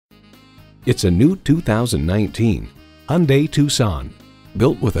It's a new 2019 Hyundai Tucson,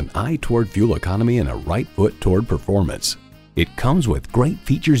 built with an eye toward fuel economy and a right foot toward performance. It comes with great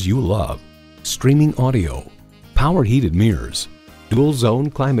features you love: streaming audio, power heated mirrors, dual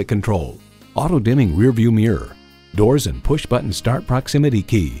zone climate control, auto dimming rear view mirror, doors and push button start proximity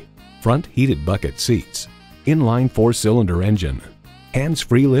key, front heated bucket seats, inline 4-cylinder engine,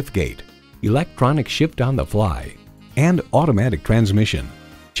 hands-free liftgate, electronic shift on the fly, and automatic transmission.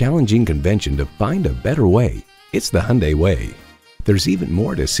 Challenging convention to find a better way. It's the Hyundai way. There's even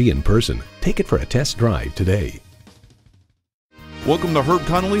more to see in person. Take it for a test drive today. Welcome to Herb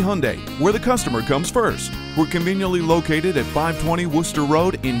Connolly Hyundai, where the customer comes first. We're conveniently located at 520 Worcester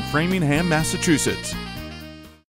Road in Framingham, Massachusetts.